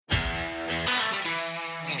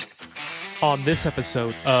On this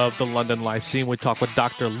episode of the London Lyceum, we talk with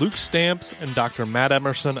Dr. Luke Stamps and Dr. Matt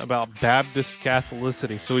Emerson about Baptist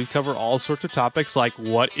Catholicity. So we cover all sorts of topics like,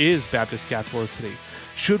 what is Baptist Catholicity?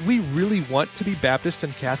 Should we really want to be Baptist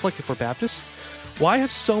and Catholic if we're Baptists? Why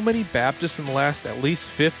have so many Baptists in the last at least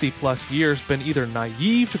 50 plus years been either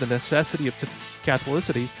naive to the necessity of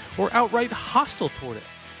Catholicity or outright hostile toward it?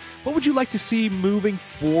 What would you like to see moving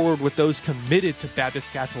forward with those committed to Baptist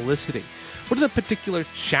Catholicity? What are the particular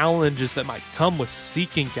challenges that might come with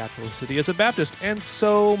seeking Catholicity as a Baptist, and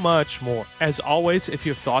so much more? As always, if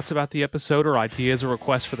you have thoughts about the episode or ideas or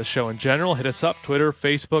requests for the show in general, hit us up Twitter,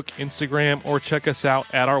 Facebook, Instagram, or check us out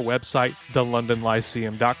at our website,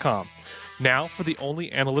 thelondonlyceum.com. Now, for the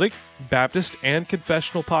only analytic, Baptist, and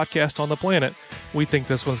confessional podcast on the planet, we think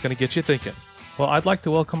this one's going to get you thinking. Well, I'd like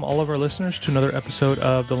to welcome all of our listeners to another episode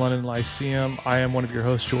of the London Lyceum. I am one of your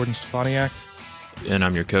hosts, Jordan Stefaniak. And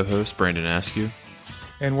I'm your co-host, Brandon Askew.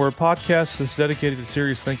 And we're a podcast that's dedicated to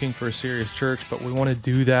serious thinking for a serious church, but we want to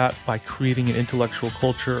do that by creating an intellectual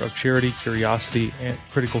culture of charity, curiosity, and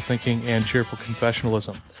critical thinking, and cheerful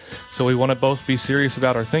confessionalism. So we want to both be serious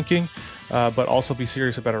about our thinking, but also be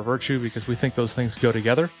serious about our virtue, because we think those things go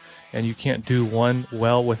together, and you can't do one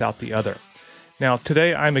well without the other. Now,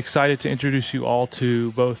 today I'm excited to introduce you all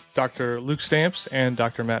to both Dr. Luke Stamps and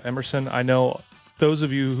Dr. Matt Emerson. I know those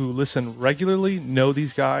of you who listen regularly know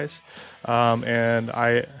these guys, and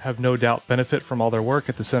I have no doubt benefit from all their work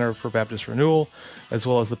at the Center for Baptist Renewal, as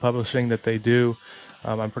well as the publishing that they do.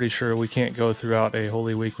 I'm pretty sure we can't go throughout a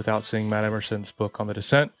Holy Week without seeing Matt Emerson's book on the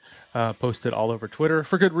Descent posted all over Twitter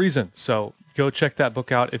for good reason. So go check that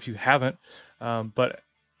book out if you haven't. But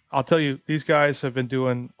I'll tell you, these guys have been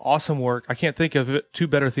doing awesome work. I can't think of two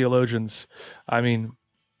better theologians, in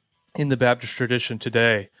the Baptist tradition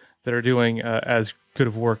today, that are doing as good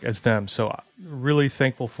of work as them. So I'm really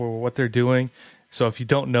thankful for what they're doing. So if you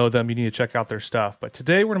don't know them, you need to check out their stuff. But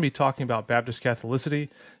today we're going to be talking about Baptist Catholicity.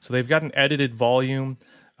 So they've got an edited volume.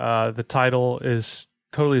 The title is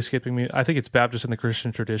totally escaping me. I think it's Baptist in the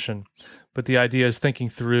Christian Tradition. But the idea is thinking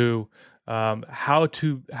through how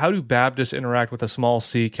do Baptists interact with a small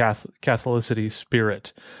c Catholicity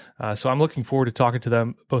spirit. So I'm looking forward to talking to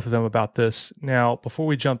them, both of them, about this. Now, before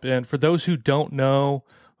we jump in, for those who don't know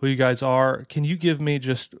who you guys are, can you give me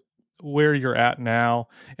just where you're at now?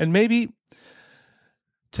 And maybe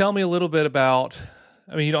tell me a little bit about,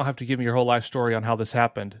 you don't have to give me your whole life story on how this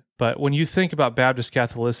happened, but when you think about Baptist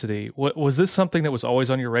Catholicity, was this something that was always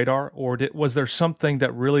on your radar, or was there something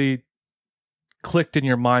that really clicked in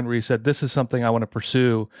your mind where you said, this is something I want to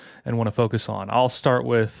pursue and want to focus on? I'll start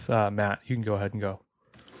with Matt. You can go ahead and go.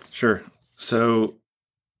 Sure. So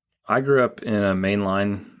I grew up in a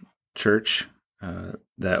mainline church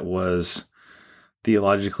that was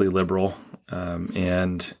theologically liberal.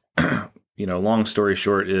 And, long story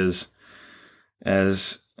short is,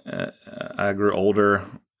 as I grew older,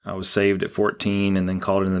 I was saved at 14 and then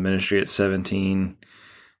called into the ministry at 17.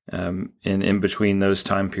 And in between those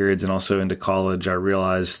time periods and also into college, I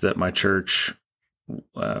realized that my church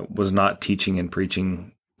was not teaching and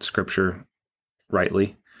preaching Scripture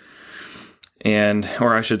rightly.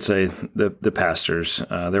 Or I should say, the pastors,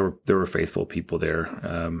 there were faithful people there,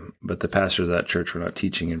 but the pastors of that church were not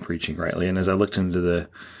teaching and preaching rightly. And as I looked into the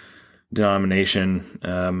denomination,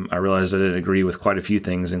 I realized I didn't agree with quite a few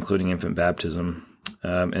things, including infant baptism.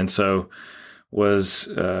 And so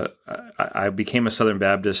I became a Southern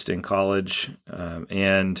Baptist in college,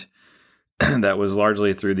 and that was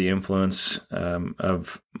largely through the influence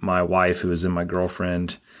of my wife, who was then my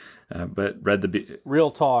girlfriend. But read the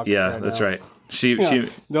real talk. Yeah, that's right. She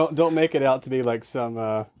don't make it out to be like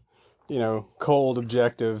some cold,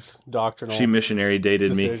 objective doctrinal. She missionary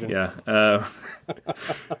dated decision. me. Yeah.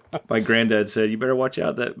 My granddad said, "You better watch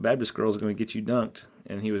out. That Baptist girl is going to get you dunked,"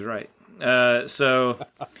 and he was right.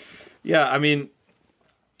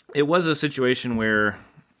 It was a situation where,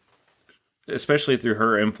 especially through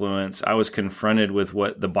her influence, I was confronted with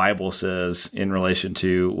what the Bible says in relation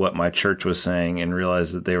to what my church was saying, and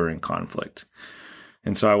realized that they were in conflict.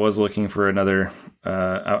 And so I was looking for another.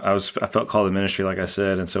 I felt called to ministry, like I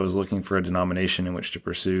said, and so I was looking for a denomination in which to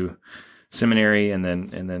pursue seminary and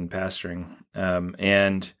then pastoring.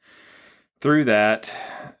 And through that,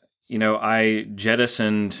 I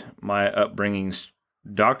jettisoned my upbringing's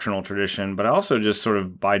doctrinal tradition, but I also just sort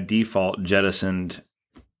of by default jettisoned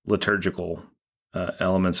liturgical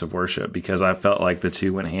elements of worship, because I felt like the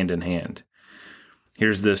two went hand in hand.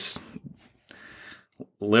 Here's this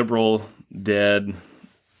liberal, dead,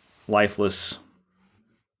 lifeless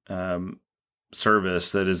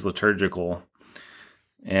service that is liturgical,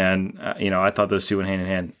 and I thought those two went hand in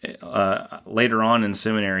hand. Later on in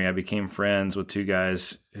seminary, I became friends with two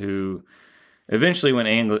guys who eventually went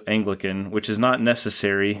Anglican, which is not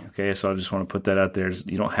necessary. Okay, so I just want to put that out there.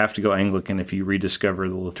 You don't have to go Anglican if you rediscover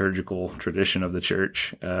the liturgical tradition of the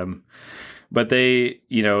church. But they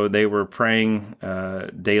were praying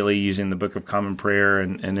daily using the Book of Common Prayer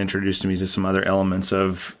and introduced me to some other elements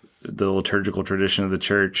of the liturgical tradition of the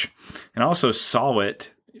church, and also saw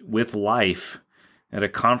it with life at a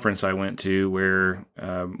conference I went to where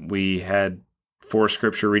we had 4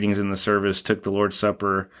 scripture readings in the service, took the Lord's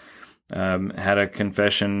Supper, had a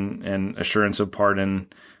confession and assurance of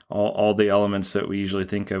pardon, all the elements that we usually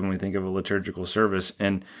think of when we think of a liturgical service.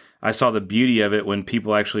 And I saw the beauty of it when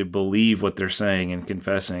people actually believe what they're saying and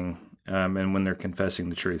confessing, and when they're confessing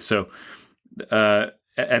the truth. So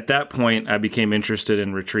at that point, I became interested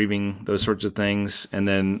in retrieving those sorts of things. And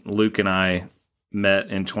then Luke and I met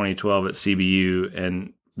in 2012 at CBU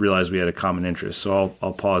and realized we had a common interest. So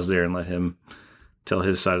I'll pause there and let him tell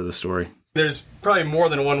his side of the story. There's probably more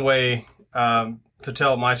than one way to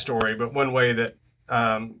tell my story, but one way that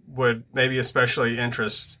would maybe especially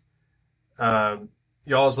interest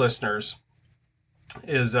y'all's listeners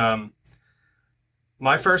is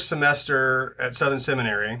my first semester at Southern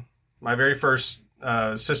Seminary, my very first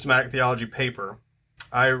systematic theology paper.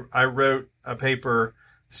 I wrote a paper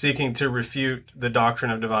seeking to refute the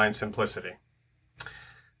doctrine of divine simplicity,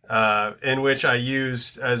 in which I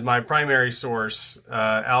used as my primary source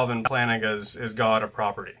Alvin Plantinga's "Is God a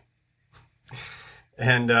Property?"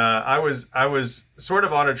 And I was sort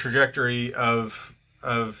of on a trajectory of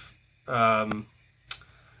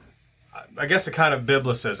I guess a kind of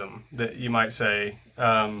biblicism that you might say.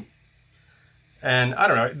 And I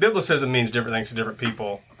don't know, biblicism means different things to different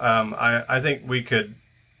people. I think we could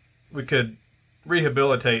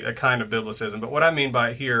rehabilitate a kind of biblicism, but what I mean by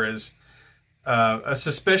it here is a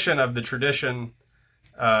suspicion of the tradition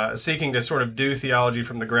seeking to sort of do theology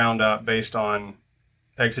from the ground up based on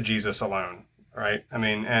exegesis alone, right? I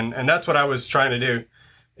mean, and that's what I was trying to do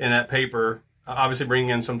in that paper, obviously bringing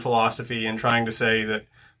in some philosophy and trying to say that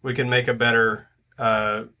we can make a better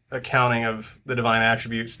accounting of the divine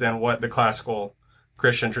attributes than what the classical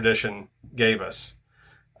Christian tradition gave us.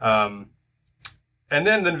 And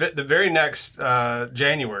then the very next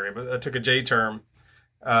January, I took a J term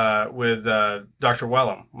with Dr.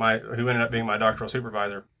 Wellham, who ended up being my doctoral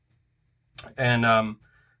supervisor, and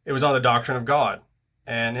it was on the doctrine of God.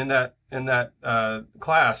 And in that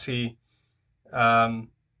class, he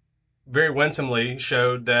very winsomely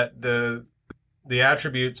showed that the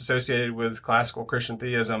attributes associated with classical Christian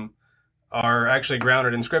theism are actually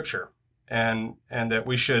grounded in Scripture, and that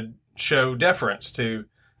we should show deference to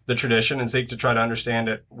the tradition and seek to try to understand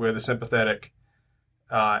it with a sympathetic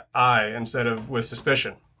eye instead of with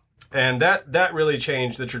suspicion. And that really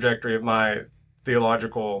changed the trajectory of my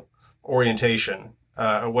theological orientation,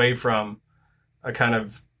 away from a kind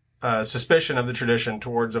of suspicion of the tradition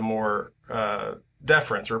towards a more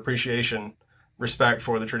deference or appreciation, respect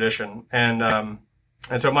for the tradition. And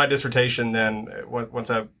so my dissertation then, once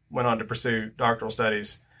I went on to pursue doctoral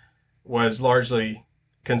studies, was largely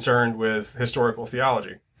concerned with historical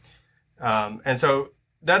theology. And so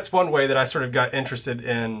that's one way that I sort of got interested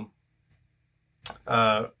in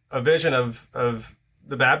a vision of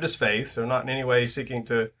the Baptist faith, so not in any way seeking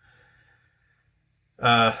to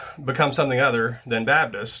become something other than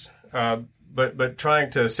Baptist, but trying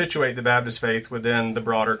to situate the Baptist faith within the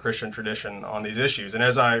broader Christian tradition on these issues. And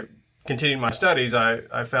as I continued my studies,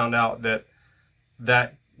 I found out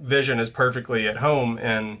that vision is perfectly at home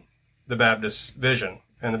in the Baptist vision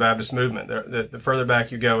and the Baptist movement. The further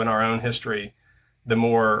back you go in our own history, the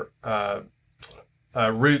more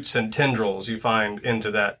roots and tendrils you find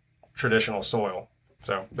into that traditional soil.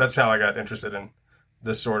 So that's how I got interested in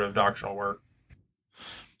this sort of doctrinal work.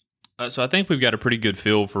 So I think we've got a pretty good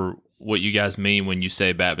feel for what you guys mean when you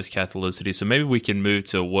say Baptist Catholicity. So maybe we can move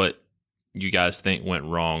to what you guys think went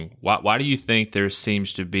wrong. Why do you think there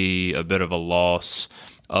seems to be a bit of a loss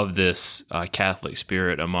of this Catholic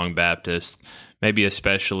spirit among Baptists, maybe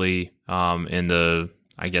especially in the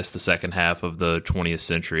second half of the 20th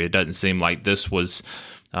century? It doesn't seem like this was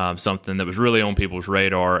something that was really on people's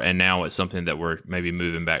radar, and now it's something that we're maybe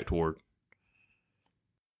moving back toward.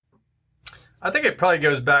 I think it probably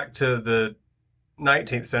goes back to the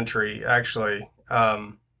 19th century, actually.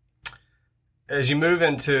 As you move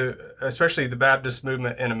into, especially the Baptist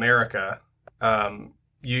movement in America,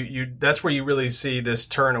 that's where you really see this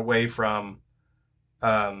turn away from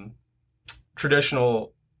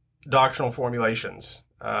traditional doctrinal formulations.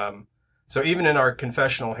 So even in our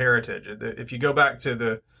confessional heritage, if you go back to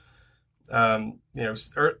the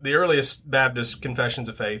earliest Baptist confessions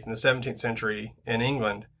of faith in the 17th century in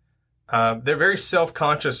England, they're very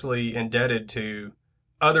self-consciously indebted to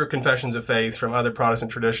other confessions of faith, from other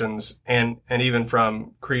Protestant traditions, and even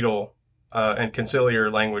from creedal and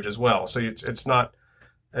conciliar language as well. So it's not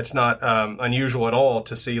unusual at all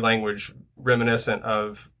to see language reminiscent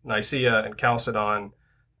of Nicaea and Chalcedon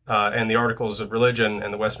and the Articles of Religion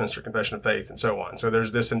and the Westminster Confession of Faith and so on. So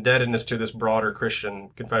there's this indebtedness to this broader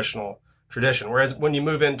Christian confessional tradition. Whereas when you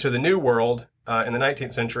move into the New World in the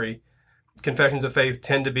 19th century, confessions of faith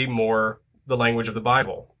tend to be more the language of the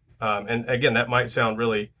Bible. And again, that might sound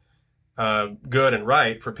really good and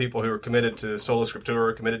right for people who are committed to sola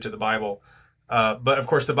scriptura, committed to the Bible. But of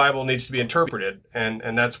course, the Bible needs to be interpreted,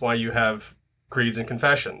 and that's why you have creeds and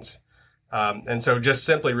confessions. And so just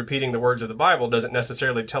simply repeating the words of the Bible doesn't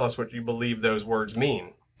necessarily tell us what you believe those words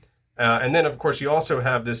mean. And then, of course, you also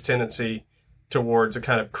have this tendency towards a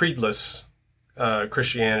kind of creedless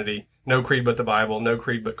Christianity, no creed but the Bible, no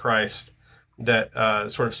creed but Christ, that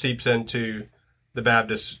sort of seeps into the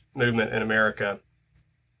Baptist movement in America.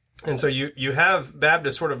 And so you have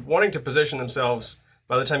Baptists sort of wanting to position themselves,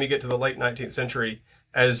 by the time you get to the late 19th century,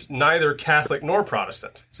 as neither Catholic nor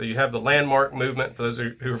Protestant. So you have the landmark movement, for those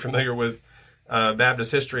who are familiar with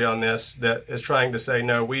Baptist history on this, that is trying to say,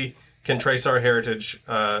 no, we can trace our heritage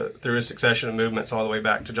through a succession of movements all the way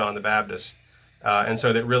back to John the Baptist. And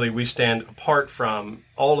so that really we stand apart from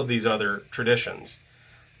all of these other traditions.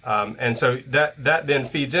 And so that then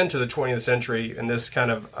feeds into the 20th century and this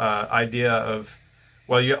kind of idea of,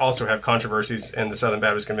 well, you also have controversies in the Southern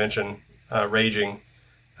Baptist Convention raging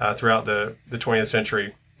throughout the 20th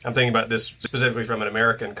century. I'm thinking about this specifically from an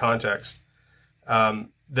American context,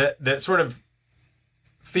 that sort of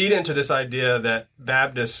feed into this idea that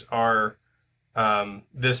Baptists are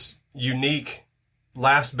this unique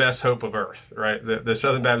last best hope of earth, right? The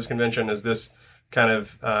Southern Baptist Convention is this kind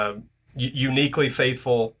of uniquely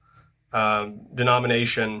faithful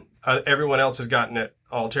denomination. Everyone else has gotten it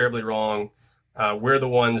all terribly wrong. We're the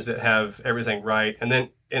ones that have everything right. And then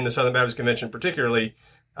in the Southern Baptist Convention particularly,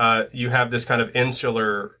 you have this kind of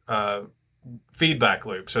insular feedback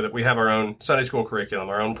loop, so that we have our own Sunday school curriculum,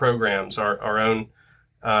 our own programs, our own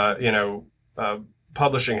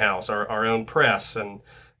publishing house, our own press,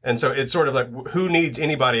 and so it's sort of like, who needs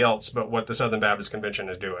anybody else but what the Southern Baptist Convention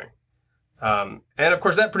is doing? And of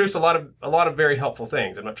course, that produced a lot of very helpful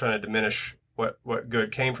things. I'm not trying to diminish what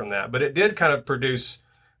good came from that, but it did kind of produce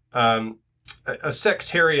a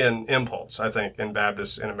sectarian impulse, I think, in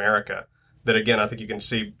Baptists in America, that again, I think you can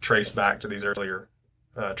see traced back to these earlier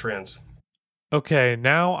trends. Okay,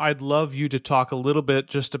 now I'd love you to talk a little bit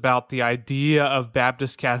just about the idea of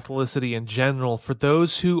Baptist Catholicity in general for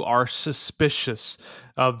those who are suspicious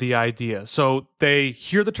of the idea. So they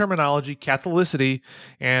hear the terminology Catholicity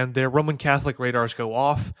and their Roman Catholic radars go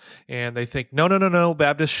off and they think, no,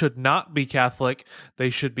 Baptists should not be Catholic. They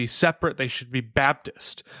should be separate. They should be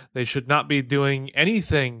Baptist. They should not be doing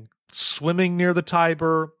anything, swimming near the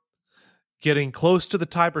Tiber, getting close to the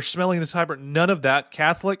Tiber, smelling the Tiber, none of that.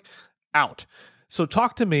 Catholic, out. So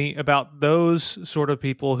talk to me about those sort of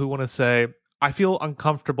people who want to say, I feel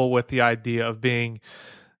uncomfortable with the idea of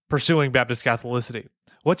pursuing Baptist Catholicity.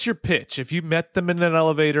 What's your pitch? If you met them in an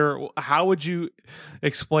elevator, how would you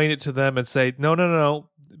explain it to them and say, no,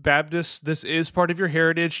 Baptists, this is part of your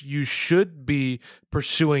heritage. You should be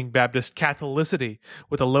pursuing Baptist Catholicity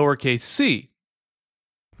with a lowercase c.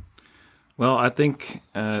 Well, I think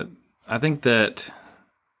that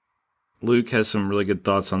Luke has some really good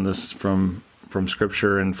thoughts on this from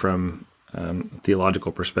Scripture and from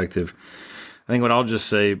theological perspective. I think what I'll just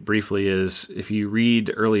say briefly is, if you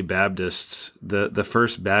read early Baptists, the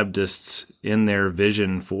first Baptists in their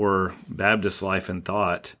vision for Baptist life and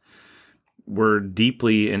thought were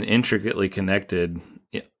deeply and intricately connected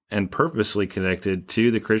and purposely connected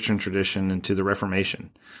to the Christian tradition and to the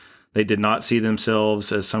Reformation. They did not see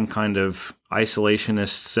themselves as some kind of isolationist,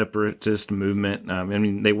 separatist movement. I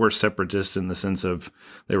mean, they were separatists in the sense of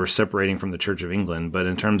they were separating from the Church of England, but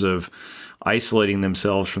in terms of isolating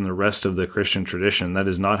themselves from the rest of the Christian tradition, that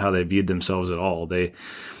is not how they viewed themselves at all. They,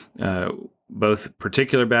 both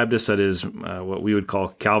particular Baptists, that is what we would call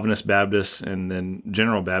Calvinist Baptists, and then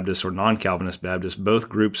General Baptists or non-Calvinist Baptists, both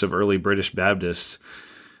groups of early British Baptists,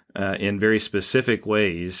 in very specific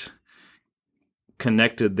ways,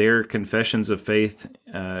 connected their confessions of faith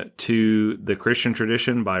to the Christian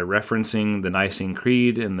tradition by referencing the Nicene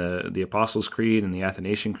Creed and the Apostles' Creed and the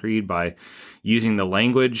Athanasian Creed, by using the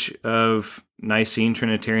language of Nicene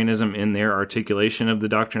Trinitarianism in their articulation of the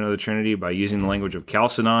doctrine of the Trinity, by using the language of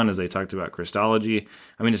Chalcedon as they talked about Christology.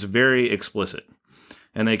 I mean, it's very explicit.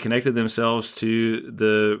 And they connected themselves to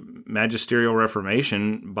the Magisterial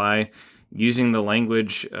Reformation by using the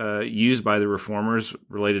language used by the Reformers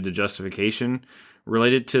related to justification,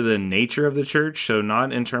 related to the nature of the church. So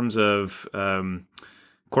not in terms of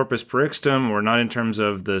corpus parixtum or not in terms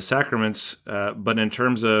of the sacraments, but in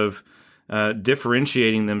terms of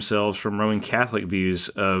differentiating themselves from Roman Catholic views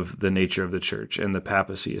of the nature of the church and the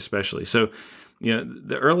papacy especially. So,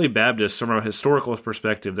 the early Baptists, from a historical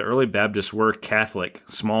perspective, the early Baptists were Catholic,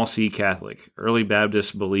 small c Catholic. Early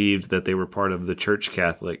Baptists believed that they were part of the Church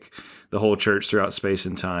Catholic, the whole church throughout space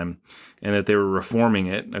and time, and that they were reforming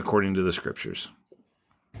it according to the Scriptures.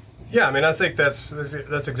 Yeah, I mean, I think that's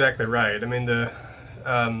exactly right. I mean, the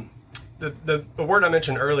word I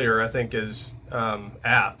mentioned earlier, I think, is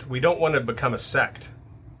apt. We don't want to become a sect,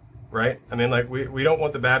 right? I mean, like we don't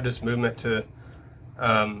want the Baptist movement to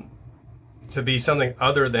be something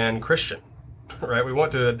other than Christian, right? We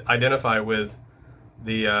want to identify with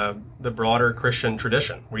the broader Christian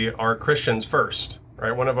tradition. We are Christians first,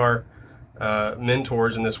 right? One of our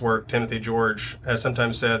mentors in this work, Timothy George, has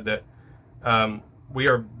sometimes said that we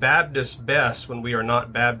are Baptists best when we are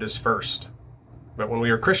not Baptists first, but when we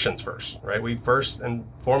are Christians first, right? We first and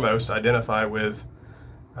foremost identify with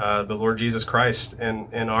the Lord Jesus Christ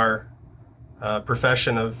in our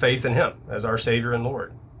profession of faith in Him as our Savior and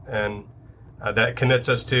Lord. And that commits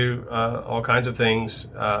us to all kinds of things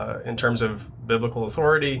in terms of biblical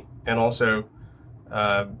authority and also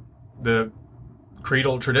the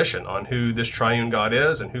creedal tradition on who this triune God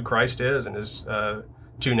is and who Christ is and His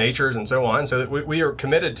two natures and so on. So that we are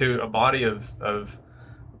committed to a body of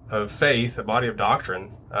faith, a body of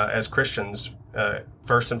doctrine as Christians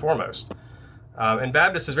first and foremost. And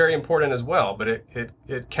Baptist is very important as well, but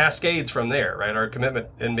it cascades from there, right? Our commitment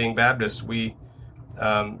in being Baptist, we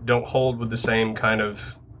don't hold with the same kind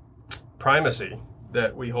of primacy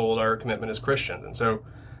that we hold our commitment as Christians. And so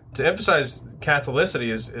to emphasize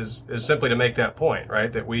Catholicity is simply to make that point,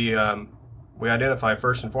 right? That we identify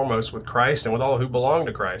first and foremost with Christ and with all who belong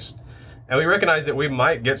to Christ. And we recognize that we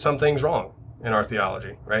might get some things wrong in our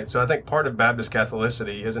theology, right? So I think part of Baptist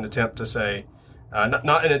Catholicity is an attempt to say,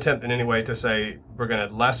 not an attempt in any way to say we're going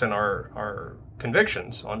to lessen our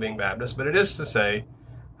convictions on being Baptist, but it is to say,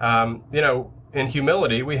 in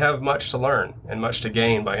humility, we have much to learn and much to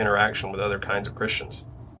gain by interaction with other kinds of Christians.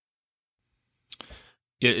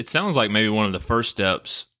 It sounds like maybe one of the first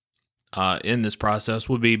steps in this process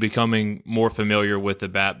would be becoming more familiar with the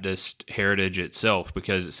Baptist heritage itself,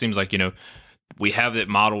 because it seems like, we have it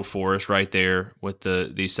modeled for us right there with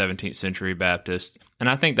the 17th century Baptists. And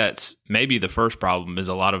I think that's maybe the first problem is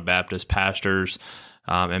a lot of Baptist pastors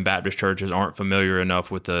and Baptist churches aren't familiar enough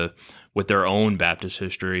with their own Baptist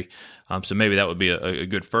history. So maybe that would be a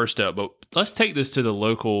good first step. But let's take this to the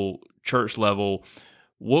local church level.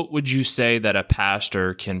 What would you say that a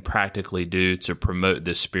pastor can practically do to promote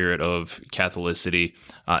the spirit of Catholicity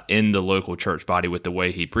in the local church body with the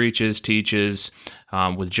way he preaches, teaches,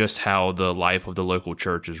 with just how the life of the local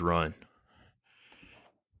church is run?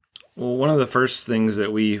 Well, one of the first things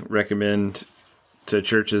that we recommend to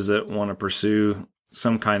churches that want to pursue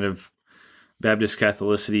some kind of Baptist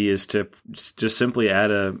Catholicity is to just simply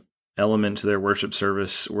add a element to their worship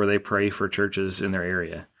service where they pray for churches in their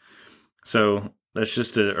area. So that's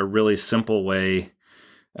just a really simple way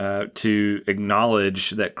to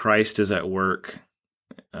acknowledge that Christ is at work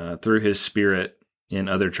through His Spirit in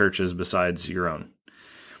other churches besides your own.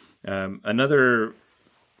 Another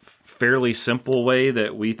fairly simple way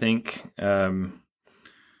that we think can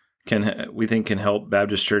help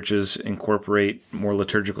Baptist churches incorporate more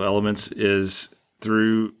liturgical elements is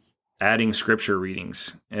through adding scripture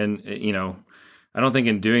readings. And I don't think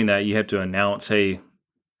in doing that you have to announce, hey,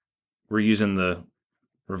 we're using the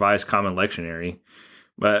Revised Common Lectionary,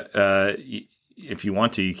 but if you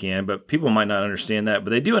want to, you can. But people might not understand that, but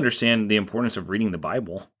they do understand the importance of reading the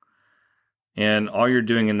Bible. And all you're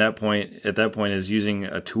doing at that point is using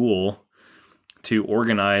a tool to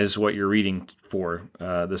organize what you're reading for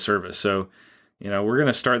the service. So, we're going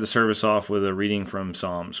to start the service off with a reading from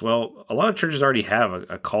Psalms. Well, a lot of churches already have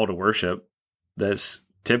a call to worship that's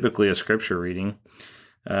typically a scripture reading.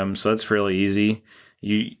 So that's fairly easy.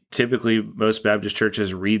 Most Baptist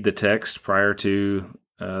churches read the text prior to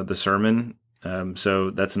the sermon. So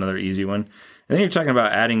that's another easy one. And then you're talking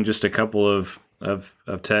about adding just a couple of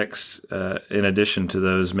texts in addition to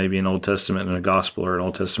those, maybe an Old Testament and a Gospel, or an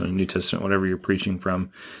Old Testament and New Testament, whatever you're preaching from,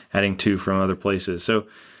 adding two from other places. So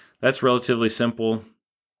that's relatively simple.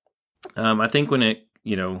 I think when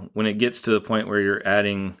it gets to the point where you're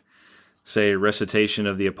adding, say, a recitation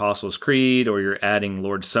of the Apostles' Creed, or you're adding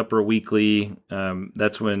Lord's Supper weekly,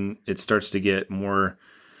 that's when it starts to get more,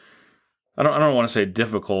 I don't want to say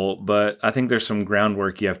difficult, but I think there's some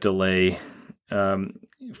groundwork you have to lay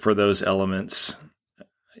for those elements.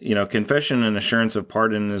 confession and assurance of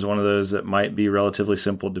pardon is one of those that might be relatively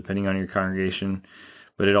simple depending on your congregation,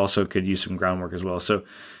 but it also could use some groundwork as well. So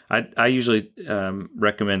I usually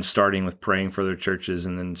recommend starting with praying for their churches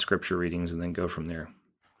and then scripture readings and then go from there.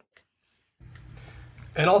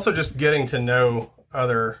 And also just getting to know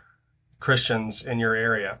other Christians in your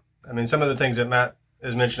area. I mean, some of the things that Matt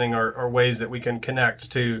is mentioning are ways that we can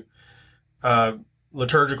connect to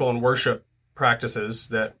liturgical and worship practices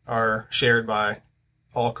that are shared by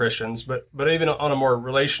all Christians, but even on a more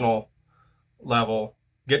relational level,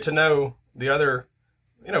 get to know the other,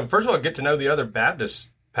 first of all, get to know the other Baptist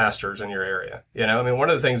pastors in your area. I mean, one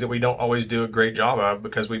of the things that we don't always do a great job of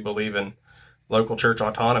because we believe in local church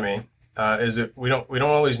autonomy is that we don't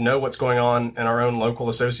always know what's going on in our own local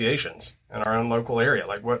associations, in our own local area,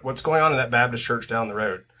 like what's going on in that Baptist church down the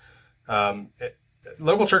road.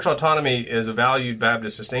 Local church autonomy is a valued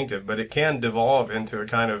Baptist distinctive, but it can devolve into a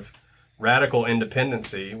kind of radical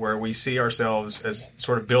independency where we see ourselves as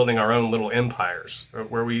sort of building our own little empires,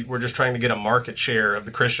 where we're just trying to get a market share of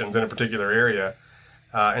the Christians in a particular area,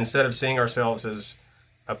 instead of seeing ourselves as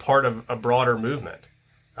a part of a broader movement.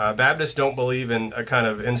 Baptists don't believe in a kind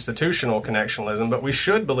of institutional connectionalism, but we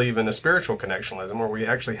should believe in a spiritual connectionalism where we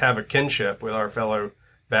actually have a kinship with our fellow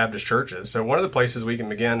Baptist churches. So one of the places we can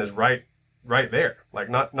begin is right there, like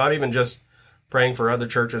not even just praying for other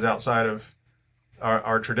churches outside of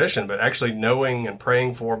our tradition, but actually knowing and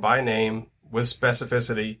praying for by name with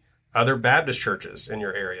specificity other Baptist churches in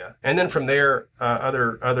your area. And then from there,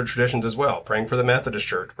 other traditions as well, praying for the Methodist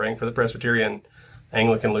Church, praying for the Presbyterian,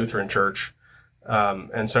 Anglican, Lutheran Church,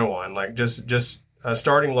 and so on. Like just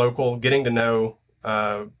starting local, getting to know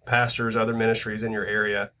pastors, other ministries in your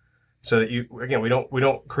area, so that we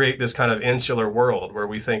don't create this kind of insular world where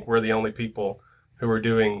we think we're the only people who are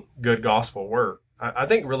doing good gospel work. I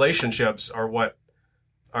think relationships are what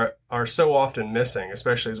are so often missing,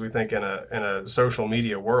 especially as we think in a social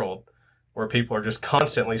media world where people are just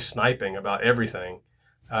constantly sniping about everything.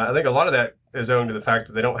 I think a lot of that is owing to the fact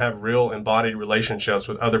that they don't have real embodied relationships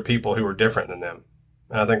with other people who are different than them.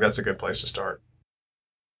 And I think that's a good place to start.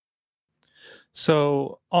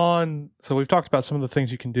 So we've talked about some of the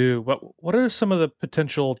things you can do, but what are some of the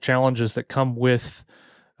potential challenges that come with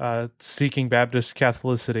seeking Baptist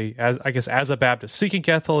Catholicity as a Baptist, seeking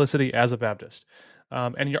Catholicity as a Baptist?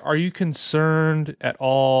 And are you concerned at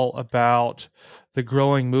all about the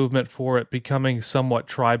growing movement for it becoming somewhat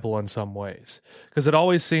tribal in some ways? Because it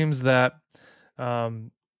always seems that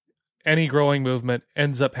any growing movement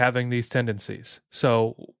ends up having these tendencies.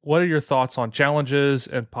 So what are your thoughts on challenges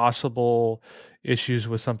and possible issues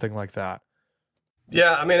with something like that?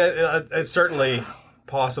 Yeah, I mean, it's certainly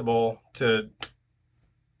possible to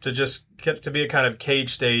just get to be a kind of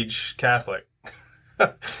cage stage Catholic.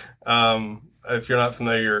 If you're not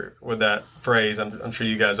familiar with that phrase, I'm sure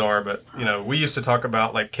you guys are, but we used to talk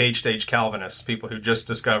about like cage stage Calvinists, people who just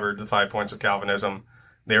discovered the 5 points of Calvinism.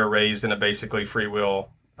 They were raised in a basically free will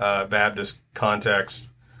Baptist context,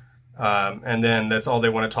 and then that's all they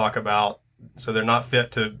want to talk about. So they're not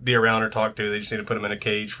fit to be around or talk to. They just need to put them in a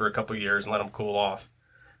cage for a couple of years and let them cool off,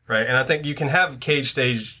 right? And I think you can have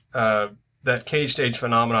that cage stage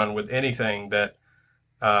phenomenon with anything that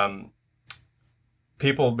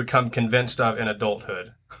people become convinced of in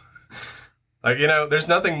adulthood. Like, there's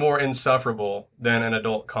nothing more insufferable than an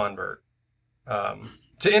adult convert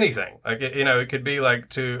to anything. Like, it could be like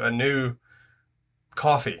to a new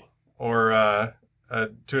coffee or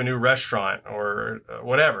to a new restaurant or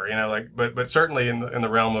whatever, but certainly in the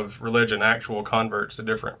realm of religion, actual converts to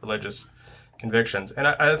different religious convictions. And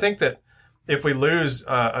I think that if we lose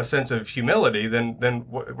a sense of humility, then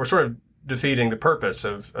we're sort of defeating the purpose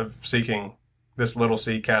of seeking this little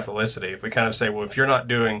c Catholicity. If we kind of say, well, if you're not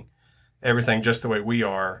doing everything just the way we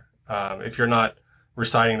are, if you're not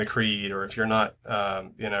reciting the creed, or if you're not,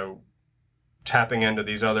 tapping into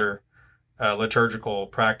these other liturgical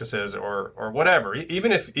practices or whatever,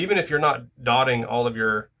 even if you're not dotting all of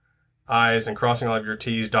your I's and crossing all of your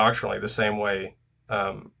T's doctrinally the same way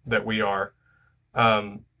that we are,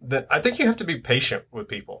 that I think you have to be patient with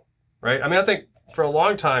people, right? I mean, I think for a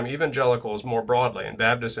long time, evangelicals more broadly, and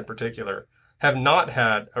Baptists in particular, have not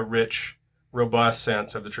had a rich, robust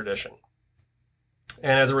sense of the tradition.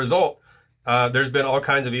 And as a result, there's been all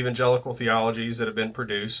kinds of evangelical theologies that have been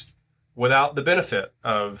produced without the benefit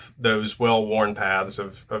of those well-worn paths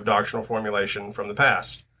of doctrinal formulation from the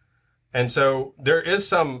past. And so there is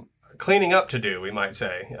some cleaning up to do, we might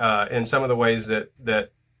say, in some of the ways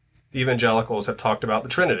that evangelicals have talked about the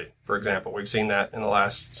Trinity, for example. We've seen that in the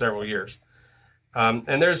last several years.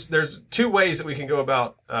 And there's two ways that we can go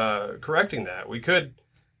about correcting that. We could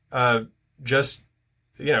just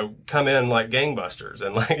come in like gangbusters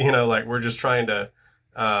and like we're just trying to,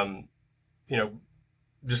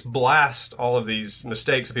 just blast all of these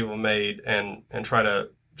mistakes that people made and try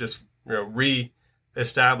to just,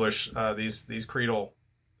 re-establish these creedal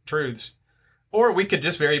truths. Or we could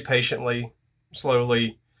just very patiently,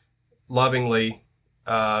 slowly, lovingly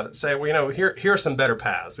say, well, here are some better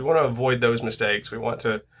paths. We want to avoid those mistakes. We want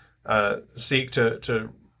to seek to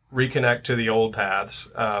reconnect to the old paths.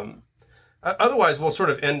 Otherwise, we'll sort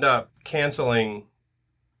of end up canceling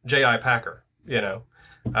J.I. Packer,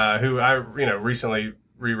 who I recently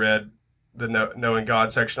reread the Knowing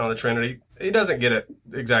God section on the Trinity. He doesn't get it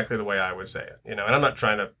exactly the way I would say it, and I'm not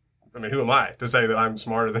trying to. I mean, who am I to say that I'm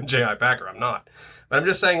smarter than J.I. Packer? I'm not. But I'm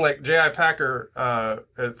just saying, like, J.I. Packer,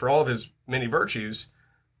 for all of his many virtues,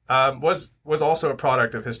 was also a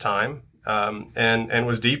product of his time, and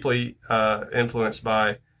was deeply influenced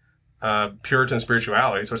by Puritan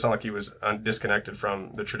spirituality. So it's not like he was disconnected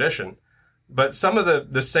from the tradition. But some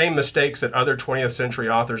of the same mistakes that other 20th century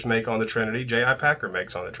authors make on the Trinity, J.I. Packer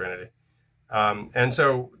makes on the Trinity. And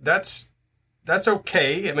so that's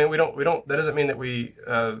okay. I mean, we don't, that doesn't mean that we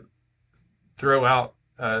throw out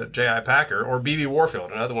J.I. Packer or B.B.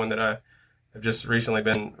 Warfield, another one that I have just recently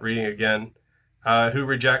been reading again, who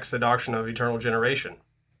rejects the doctrine of eternal generation.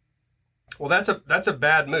 Well, that's a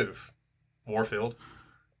bad move, Warfield,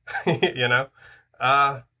 but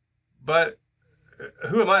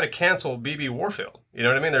who am I to cancel B.B. Warfield? You know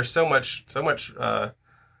what I mean? There's so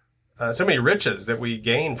many riches that we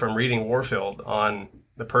gain from reading Warfield on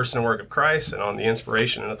the person and work of Christ and on the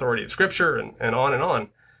inspiration and authority of Scripture and on and on.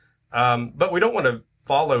 But we don't want to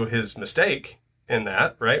follow his mistake in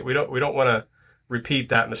that, right? We don't want to repeat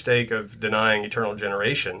that mistake of denying eternal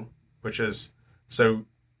generation, which is so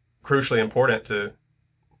crucially important to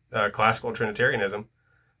classical Trinitarianism.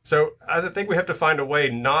 So I think we have to find a way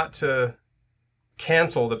not to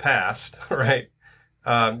cancel the past, right?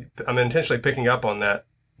 I'm intentionally picking up on that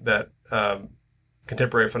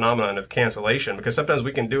contemporary phenomenon of cancellation, because sometimes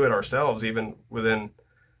we can do it ourselves, even within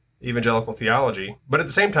evangelical theology. But at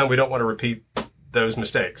the same time, we don't want to repeat those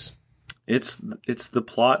mistakes. It's the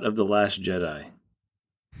plot of The Last Jedi.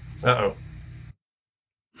 Uh-oh.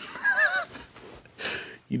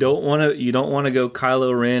 You don't want to go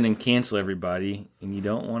Kylo Ren and cancel everybody, and you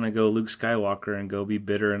don't want to go Luke Skywalker and go be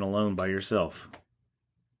bitter and alone by yourself.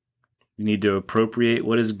 You need to appropriate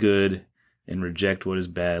what is good and reject what is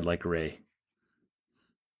bad, like Rey.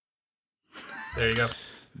 There you go.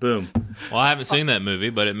 Boom. Well, I haven't seen that movie,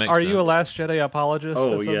 but it makes sense. Are you a Last Jedi apologist?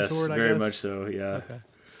 Oh, of some yes, sort, I very guess? much so. Yeah. Okay.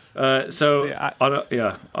 I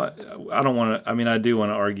don't want to. I mean, I do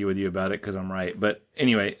want to argue with you about it because I'm right. But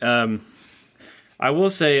anyway, I will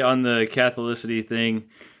say on the Catholicity thing,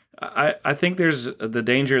 I think there's the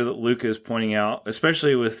danger that Luke is pointing out,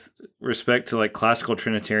 especially with respect to like classical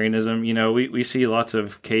Trinitarianism. We see lots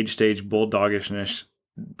of cage stage bulldogishness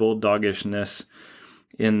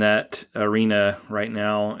in that arena right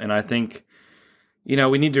now. And I think, we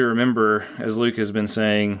need to remember, as Luke has been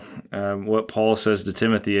saying, what Paul says to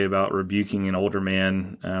Timothy about rebuking an older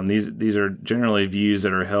man. These are generally views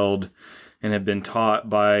that are held and have been taught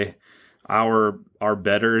by our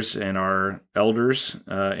betters and our elders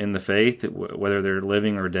in the faith, whether they're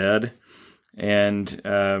living or dead. And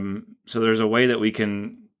so there's a way that we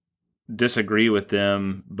can disagree with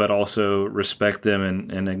them, but also respect them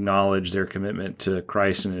and acknowledge their commitment to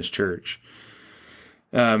Christ and his church.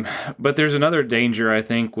 But there's another danger, I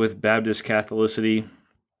think, with Baptist Catholicity,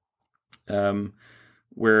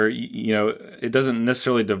 where, it doesn't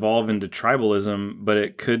necessarily devolve into tribalism, but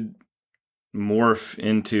it could morph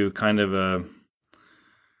into kind of a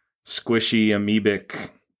squishy, amoebic,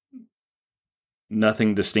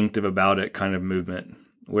 nothing distinctive about it kind of movement,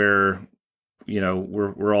 where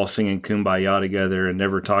we're all singing Kumbaya together and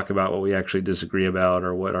never talk about what we actually disagree about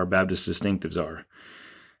or what our Baptist distinctives are.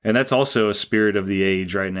 And that's also a spirit of the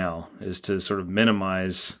age right now, is to sort of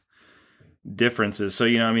minimize differences. So,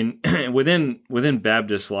 within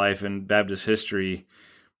Baptist life and Baptist history,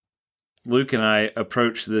 Luke and I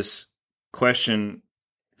approach this question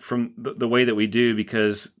from the way that we do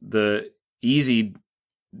because the easy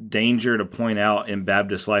danger to point out in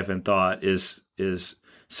Baptist life and thought is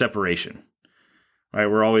separation. Right?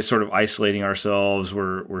 We're always sort of isolating ourselves.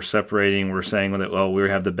 We're separating. We're saying that, well, we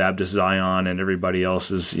have the Baptist Zion and everybody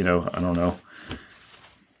else is, I don't know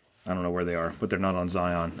where they are, but they're not on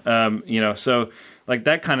Zion. So like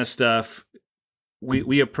that kind of stuff,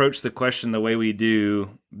 we approach the question the way we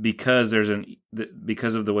do because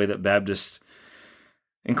because of the way that Baptists,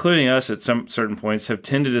 including us at some certain points, have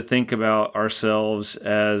tended to think about ourselves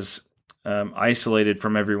as isolated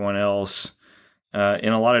from everyone else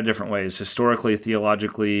in a lot of different ways, historically,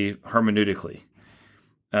 theologically, hermeneutically.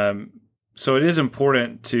 So it is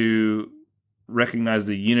important to recognize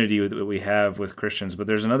the unity that we have with Christians, but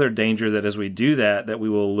there's another danger that as we do that we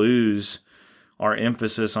will lose our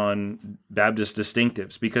emphasis on Baptist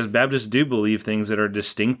distinctives, because Baptists do believe things that are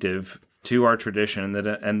distinctive to our tradition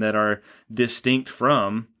and that are distinct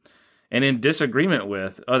from and in disagreement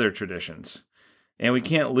with other traditions. And we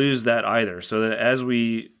can't lose that either. So that as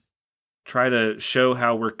we try to show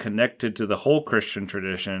how we're connected to the whole Christian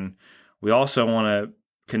tradition, we also want to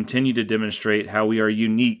continue to demonstrate how we are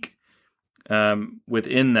unique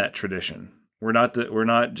within that tradition. We're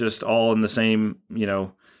not just all in the same,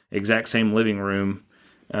 exact same living room.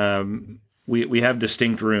 We have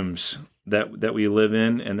distinct rooms that we live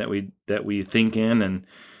in and that we think in, and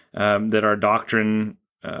that our doctrine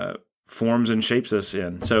forms and shapes us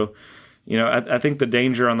in. So, I think the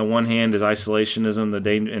danger on the one hand is isolationism,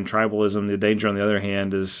 and tribalism. The danger on the other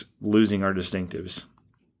hand is losing our distinctives.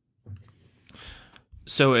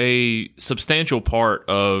 So a substantial part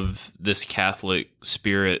of this Catholic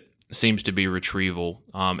spirit seems to be retrieval,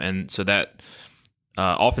 and so that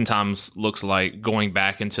oftentimes looks like going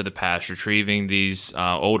back into the past, retrieving these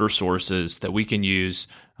older sources that we can use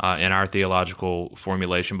in our theological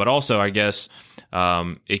formulation. But also, I guess,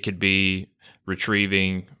 it could be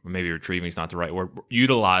retrieving is not the right word,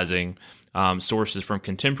 utilizing sources from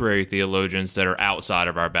contemporary theologians that are outside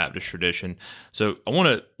of our Baptist tradition. So I want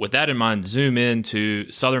to, with that in mind, zoom into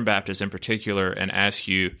Southern Baptists in particular and ask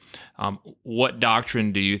you, what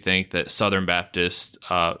doctrine do you think that Southern Baptists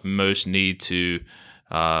most need to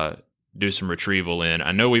do some retrieval in?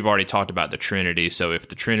 I know we've already talked about the Trinity, so if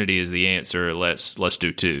the Trinity is the answer, let's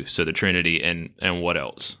do two. So the Trinity and what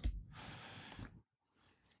else?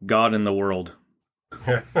 God in the world.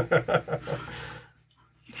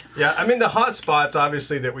 Yeah, I mean, the hot spots,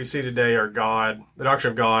 obviously, that we see today are God, the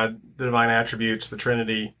doctrine of God, the divine attributes, the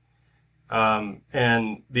Trinity, and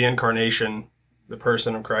the incarnation, the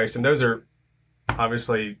person of Christ. And those are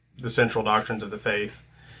obviously the central doctrines of the faith.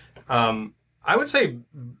 I would say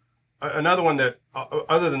another one that,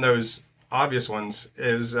 other than those obvious ones,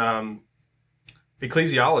 is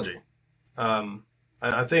ecclesiology.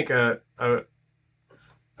 I think a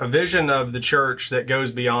vision of the church that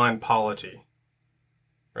goes beyond polity.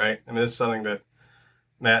 Right? I mean, this is something that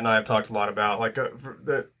Matt and I have talked a lot about. Like,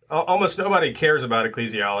 almost nobody cares about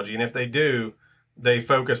ecclesiology, and if they do, they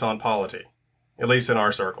focus on polity, at least in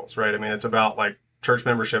our circles, right? I mean, it's about, like, church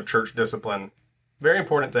membership, church discipline, very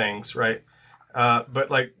important things, right? But,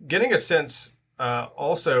 like, getting a sense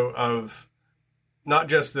also of not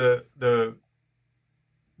just the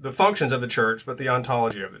functions of the church, but the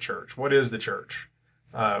ontology of the church. What is the church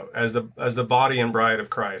as the body and bride of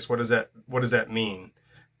Christ? What does that mean?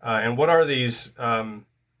 And what are these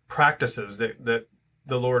practices that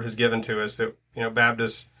the Lord has given to us that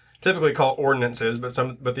Baptists typically call ordinances, but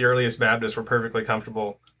the earliest Baptists were perfectly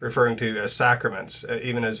comfortable referring to as sacraments,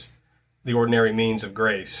 even as the ordinary means of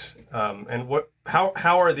grace. And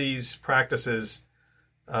how are these practices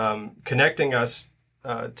connecting us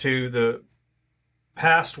to the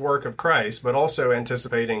past work of Christ, but also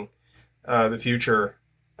anticipating the future,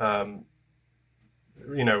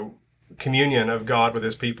 communion of God with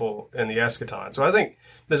his people in the eschaton. So I think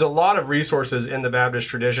there's a lot of resources in the Baptist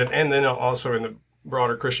tradition, and then also in the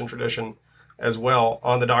broader Christian tradition as well,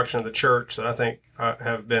 on the doctrine of the church that I think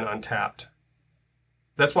have been untapped.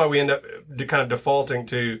 That's why we end up kind of defaulting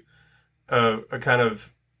to a kind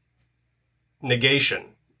of negation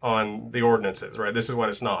on the ordinances, right? This is what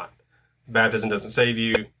it's not. Baptism doesn't save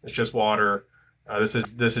you. It's just water. This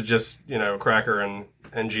is just, cracker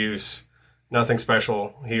and juice. Nothing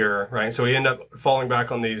special here, right? So we end up falling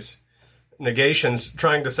back on these negations,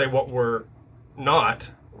 trying to say what we're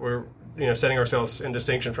not. We're, setting ourselves in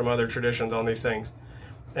distinction from other traditions on these things.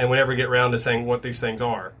 And we never get around to saying what these things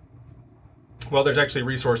are. Well, there's actually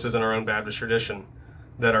resources in our own Baptist tradition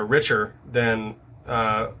that are richer than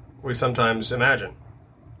we sometimes imagine.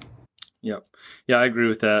 Yep. Yeah, I agree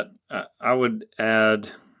with that. I would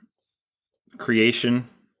add creation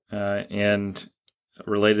and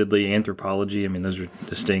relatedly anthropology. I mean, those are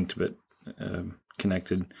distinct but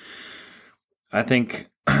connected. I think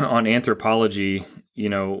on anthropology,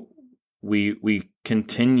 we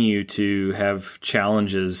continue to have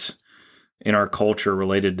challenges in our culture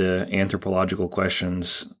related to anthropological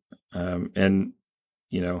questions, and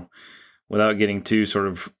without getting too sort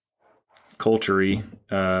of culture-y,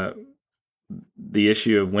 the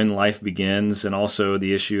issue of when life begins and also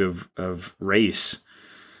the issue of race.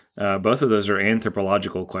 Both of those are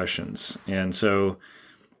anthropological questions. And so,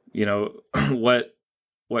 what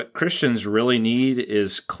what Christians really need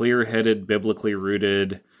is clear-headed, biblically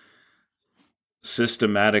rooted,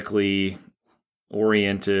 systematically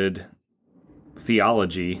oriented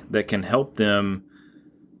theology that can help them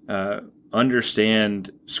understand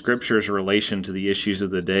Scripture's relation to the issues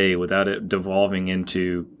of the day without it devolving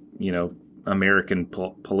into, American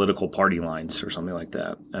political party lines or something like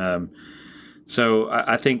that. So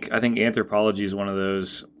I think anthropology is one of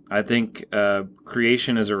those. I think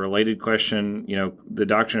creation is a related question. The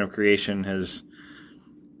doctrine of creation has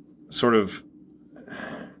sort of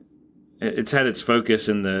it's had its focus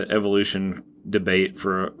in the evolution debate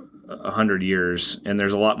for 100 years, and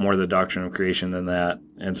there's a lot more to the doctrine of creation than that.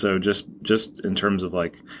 And so just in terms of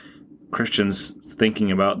like Christians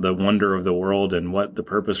thinking about the wonder of the world and what the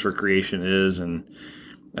purpose for creation is, and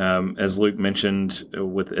as Luke mentioned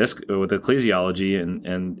with ecclesiology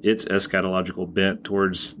and its eschatological bent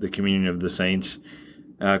towards the communion of the saints,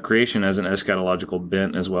 creation has an eschatological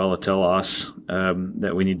bent as well, a telos,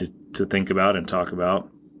 that we need to think about and talk about.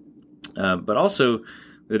 But also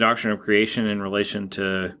the doctrine of creation in relation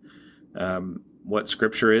to what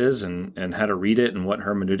Scripture is and how to read it and what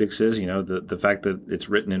hermeneutics is, the fact that it's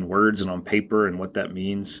written in words and on paper and what that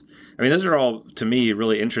means. I mean, those are all, to me,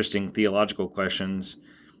 really interesting theological questions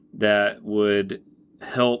that would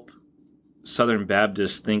help Southern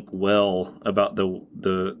Baptists think well about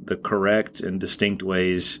the correct and distinct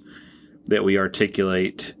ways that we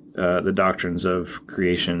articulate the doctrines of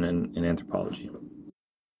creation and anthropology.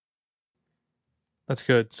 That's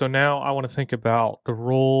good. So now I want to think about the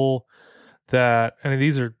role and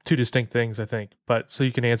these are two distinct things, I think, but so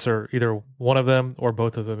you can answer either one of them or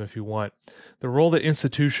both of them if you want. The role that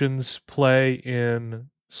institutions play in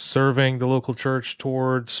serving the local church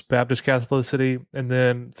towards Baptist Catholicity, and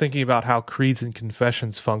then thinking about how creeds and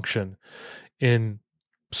confessions function in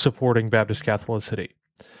supporting Baptist Catholicity.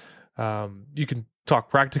 You can talk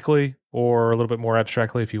practically or a little bit more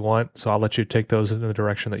abstractly if you want, so I'll let you take those in the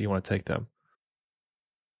direction that you want to take them.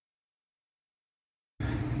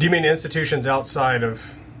 Do you mean institutions outside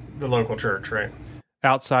of the local church, right?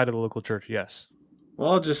 Outside of the local church, yes.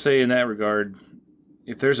 Well, I'll just say in that regard,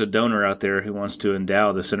 if there's a donor out there who wants to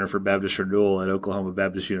endow the Center for Baptist Renewal at Oklahoma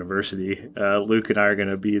Baptist University, Luke and I are going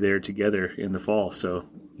to be there together in the fall. So,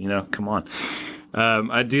 come on.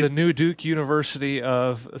 The new Duke University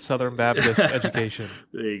of Southern Baptist Education.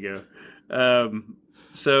 There you go.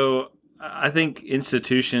 So I think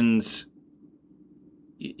institutions,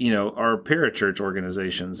 are parachurch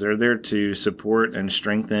organizations. They're there to support and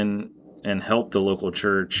strengthen and help the local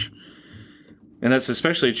church. And that's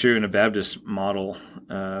especially true in a Baptist model.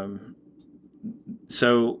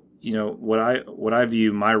 So, what I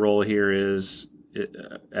view my role here is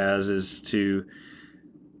to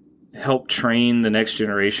help train the next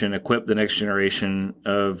generation, equip the next generation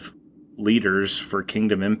of leaders for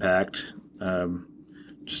kingdom impact.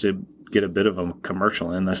 Just to get a bit of a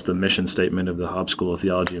commercial in, that's the mission statement of the Hobbs School of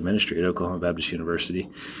Theology and Ministry at Oklahoma Baptist University.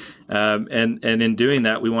 And in doing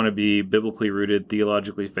that, we want to be biblically rooted,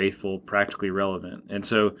 theologically faithful, practically relevant. And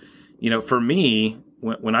so, for me,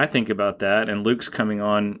 when I think about that, and Luke's coming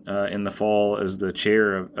on in the fall as the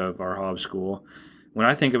chair of our Hobbs School, when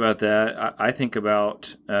I think about that, I think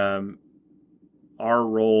about our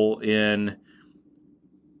role in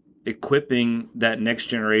equipping that next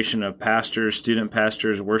generation of pastors, student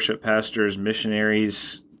pastors, worship pastors,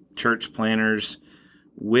 missionaries, church planners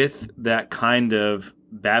with that kind of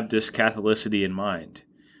Baptist Catholicity in mind,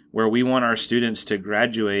 where we want our students to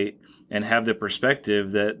graduate and have the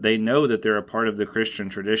perspective that they know that they're a part of the Christian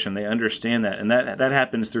tradition. They understand that. And that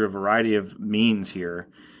happens through a variety of means here.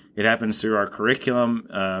 It happens through our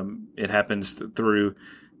curriculum. It happens through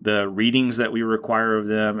the readings that we require of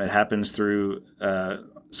them. It happens through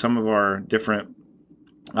some of our different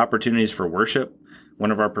opportunities for worship.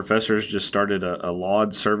 One of our professors just started a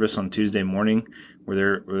laud service on Tuesday morning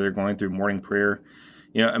where they're going through morning prayer.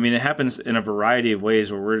 It happens in a variety of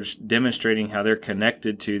ways where we're just demonstrating how they're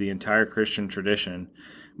connected to the entire Christian tradition.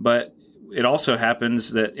 But it also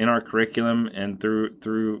happens that in our curriculum and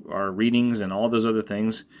through our readings and all those other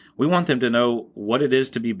things, we want them to know what it is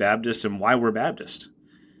to be Baptist and why we're Baptist.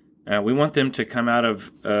 We want them to come out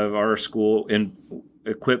of our school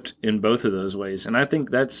equipped in both of those ways. And I think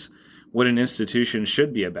that's what an institution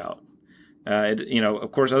should be about.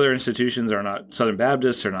 Of course, other institutions are not Southern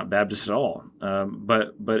Baptists, are not Baptists at all.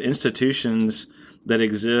 But institutions that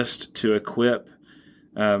exist to equip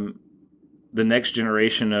the next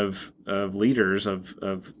generation of leaders,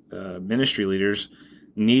 of ministry leaders,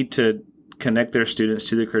 need to connect their students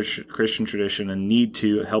to the Christian tradition and need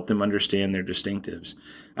to help them understand their distinctives.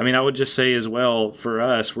 I would just say as well, for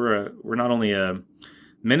us, we're not only a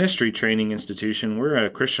ministry training institution. We're a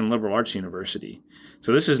Christian liberal arts university.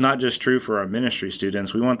 So this is not just true for our ministry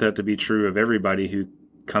students. We want that to be true of everybody who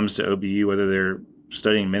comes to OBU, whether they're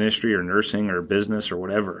studying ministry or nursing or business or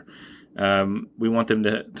whatever. We want them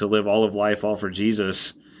to live all of life, all for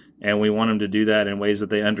Jesus. And we want them to do that in ways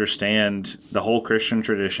that they understand the whole Christian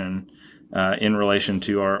tradition in relation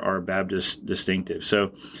to our Baptist distinctive.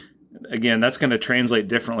 So again, that's going to translate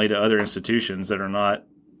differently to other institutions that are not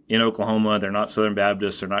in Oklahoma. They're not Southern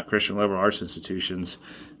Baptists. They're not Christian liberal arts institutions.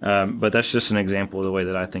 But that's just an example of the way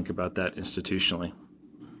that I think about that institutionally.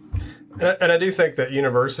 And I do think that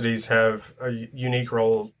universities have a unique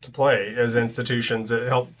role to play as institutions that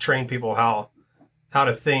help train people how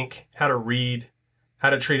to think, how to read, how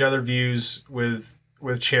to treat other views with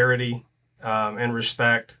charity and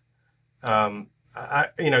respect. We want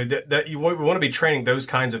to be training those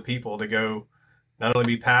kinds of people to go not only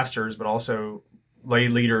be pastors but also lay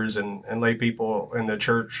leaders and lay people in the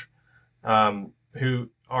church who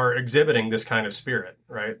are exhibiting this kind of spirit,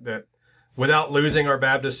 right? That without losing our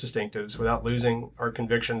Baptist distinctives, without losing our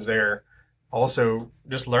convictions there, also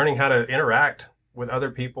just learning how to interact with other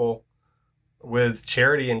people with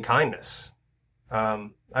charity and kindness.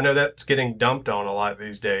 I know that's getting dumped on a lot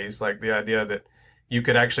these days, like the idea that you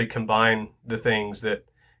could actually combine the things that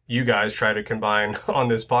you guys try to combine on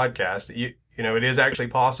this podcast. You know, it is actually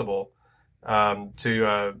possible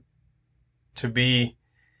to be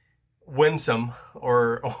winsome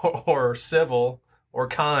or civil or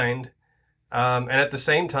kind, and at the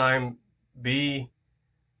same time be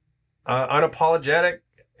unapologetic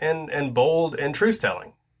and bold in truth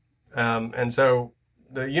telling. And so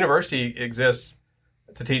the university exists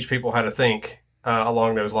to teach people how to think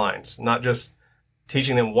along those lines, not just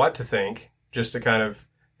teaching them what to think, just a kind of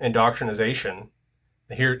indoctrination.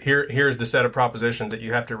 Here's the set of propositions that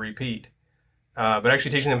you have to repeat, but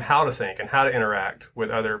actually teaching them how to think and how to interact with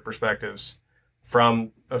other perspectives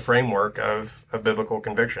from a framework of biblical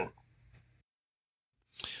conviction.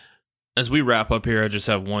 As we wrap up here, I just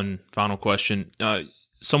have one final question.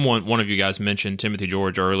 One of you guys mentioned Timothy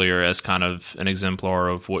George earlier as kind of an exemplar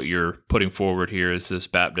of what you're putting forward here as this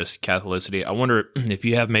Baptist Catholicity. I wonder if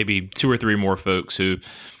you have maybe two or three more folks who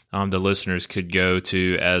the listeners could go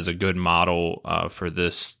to as a good model for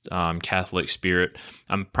this Catholic spirit.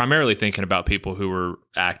 I'm primarily thinking about people who are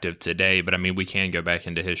active today, but I mean, we can go back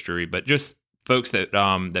into history, but just folks that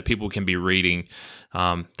that people can be reading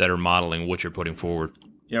that are modeling what you're putting forward.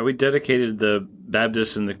 Yeah, we dedicated the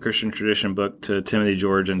Baptist and the Christian Tradition book to Timothy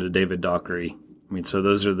George and to David Dockery. I mean, so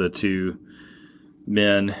those are the two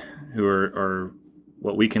men who are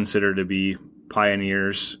what we consider to be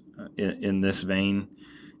pioneers in this vein.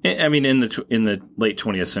 I mean, in the late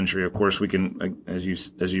 20th century, of course, we can, as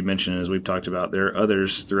you mentioned, as we've talked about, there are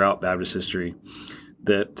others throughout Baptist history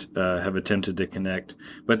that have attempted to connect.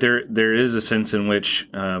 But there is a sense in which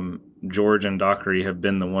George and Dockery have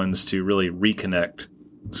been the ones to really reconnect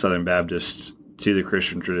Southern Baptists to the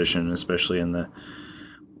Christian tradition, especially in the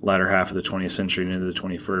latter half of the 20th century and into the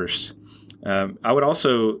 21st. I would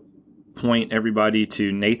also point everybody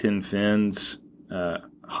to Nathan Finn's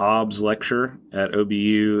Hobbes lecture at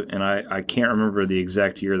OBU, and I can't remember the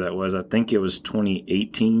exact year that was. I think it was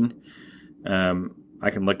 2018. I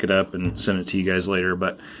can look it up and send it to you guys later,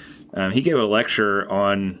 but he gave a lecture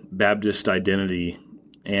on Baptist identity,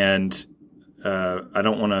 and I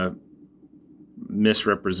don't want to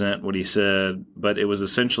misrepresent what he said, but it was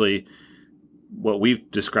essentially what we've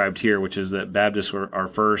described here, which is that Baptists were our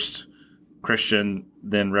first Christian,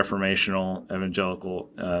 then Reformational, evangelical,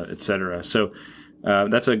 etc. So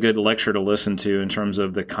that's a good lecture to listen to in terms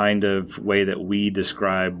of the kind of way that we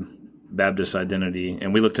describe Baptist identity.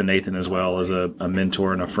 And we look to Nathan as well as a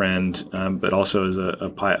mentor and a friend, but also as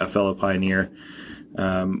a fellow pioneer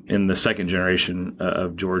in the second generation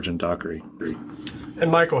of George and Dockery.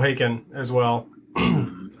 And Michael Haken as well.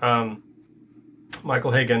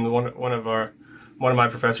 Michael Haken, one of my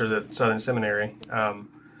professors at Southern Seminary,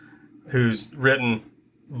 who's written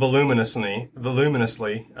voluminously,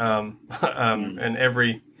 in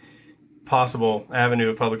every possible avenue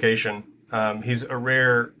of publication. He's a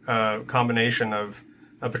rare combination of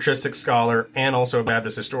a patristic scholar and also a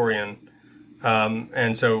Baptist historian.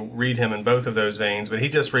 And so read him in both of those veins. But he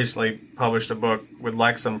just recently published a book with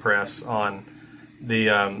Lexham Press on the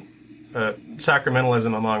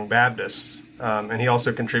sacramentalism among Baptists. And he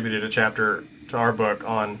also contributed a chapter to our book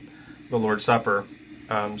on the Lord's Supper.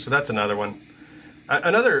 So that's another one.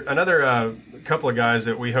 Another couple of guys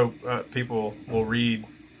that we hope people will read,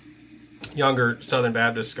 younger Southern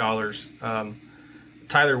Baptist scholars,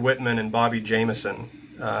 Tyler Whitman and Bobby Jameson,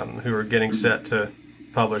 who are getting set to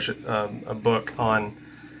publish a book on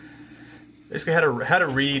basically how to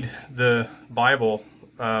read the Bible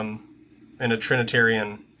in a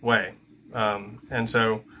Trinitarian way. And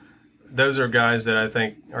so those are guys that I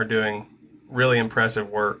think are doing really impressive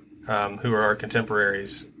work, who are our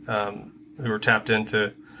contemporaries, who are tapped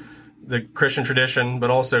into the Christian tradition, but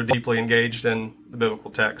also deeply engaged in the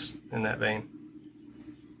biblical text in that vein.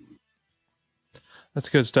 That's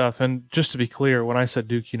good stuff. And just to be clear, when I said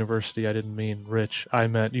Duke University, I didn't mean Rich. I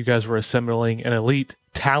meant you guys were assembling an elite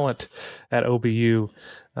talent at OBU,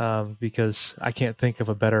 because I can't think of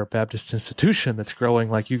a better Baptist institution that's growing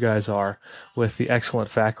like you guys are, with the excellent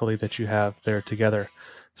faculty that you have there together.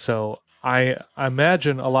 So I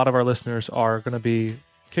imagine a lot of our listeners are going to be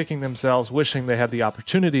kicking themselves, wishing they had the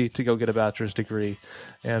opportunity to go get a bachelor's degree.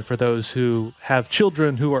 And for those who have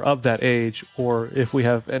children who are of that age, or if we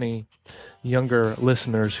have any younger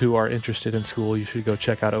listeners who are interested in school, you should go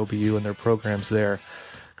check out OBU and their programs there,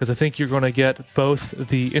 because I think you're going to get both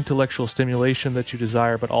the intellectual stimulation that you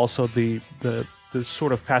desire, but also the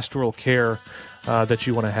sort of pastoral care that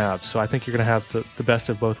you want to have. So I think you're going to have the best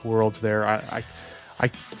of both worlds there. I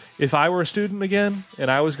if I were a student again and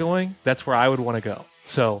I was going, that's where I would want to go.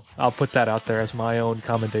 So I'll put that out there as my own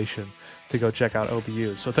commendation to go check out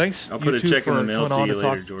OBU. So thanks. I'll put a check in the mail to you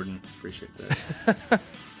later, Jordan. Appreciate that.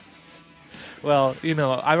 Well,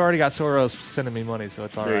 I've already got Soros sending me money, so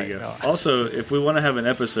it's all right. There you go. No. Also, if we want to have an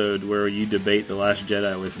episode where you debate The Last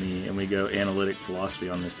Jedi with me and we go analytic philosophy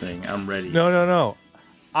on this thing, I'm ready. No.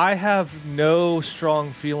 I have no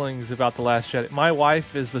strong feelings about The Last Jedi. My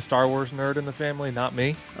wife is the Star Wars nerd in the family, not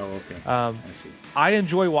me. Oh, okay. I see. I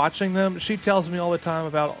enjoy watching them. She tells me all the time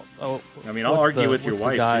about... I'll argue with your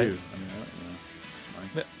wife, too. It's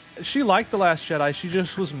fine. She liked The Last Jedi. She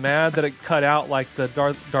just was mad that it cut out like the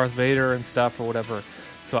Darth Vader and stuff or whatever.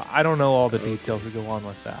 So I don't know all the details that go on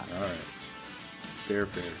with that. All right. Fair.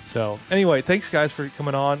 So anyway, thanks guys for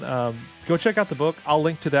coming on. Go check out the book. I'll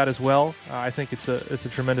link to that as well. I think it's a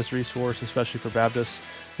tremendous resource, especially for Baptists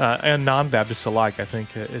and non-Baptists alike. I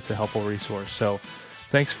think it's a helpful resource. So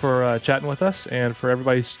thanks for chatting with us. And for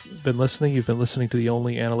everybody who's been listening, you've been listening to the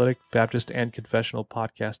only analytic, Baptist, and confessional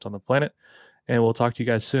podcast on the planet. And we'll talk to you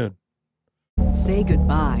guys soon. Say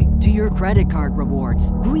goodbye to your credit card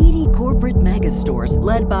rewards. Greedy corporate mega stores,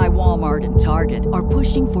 led by Walmart and Target, are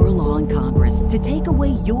pushing for a law in Congress to take away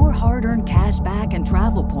your hard-earned cash back and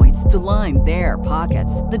travel points to line their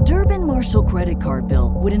pockets. The Durbin-Marshall credit card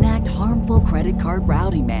bill would enact harmful credit card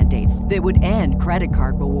routing mandates that would end credit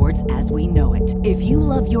card rewards as we know it. If you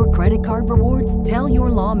love your credit card rewards, tell your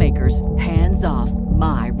lawmakers, hands off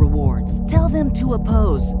my rewards. Tell them to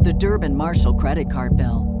oppose the Durbin-Marshall credit card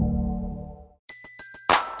bill.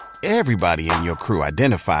 Everybody in your crew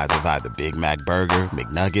identifies as either Big Mac Burger,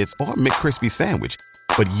 McNuggets, or McCrispy Sandwich.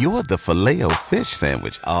 But you're the Filet-O-Fish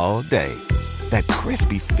Sandwich all day. That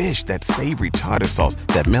crispy fish, that savory tartar sauce,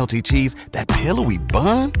 that melty cheese, that pillowy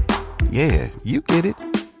bun. Yeah, you get it.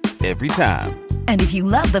 Every time. And if you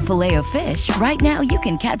love the Filet-O-Fish, right now you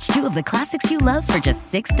can catch two of the classics you love for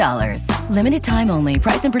just $6. Limited time only.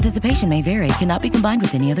 Price and participation may vary. Cannot be combined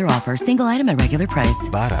with any other offer. Single item at regular price.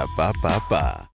 Ba-da-ba-ba-ba.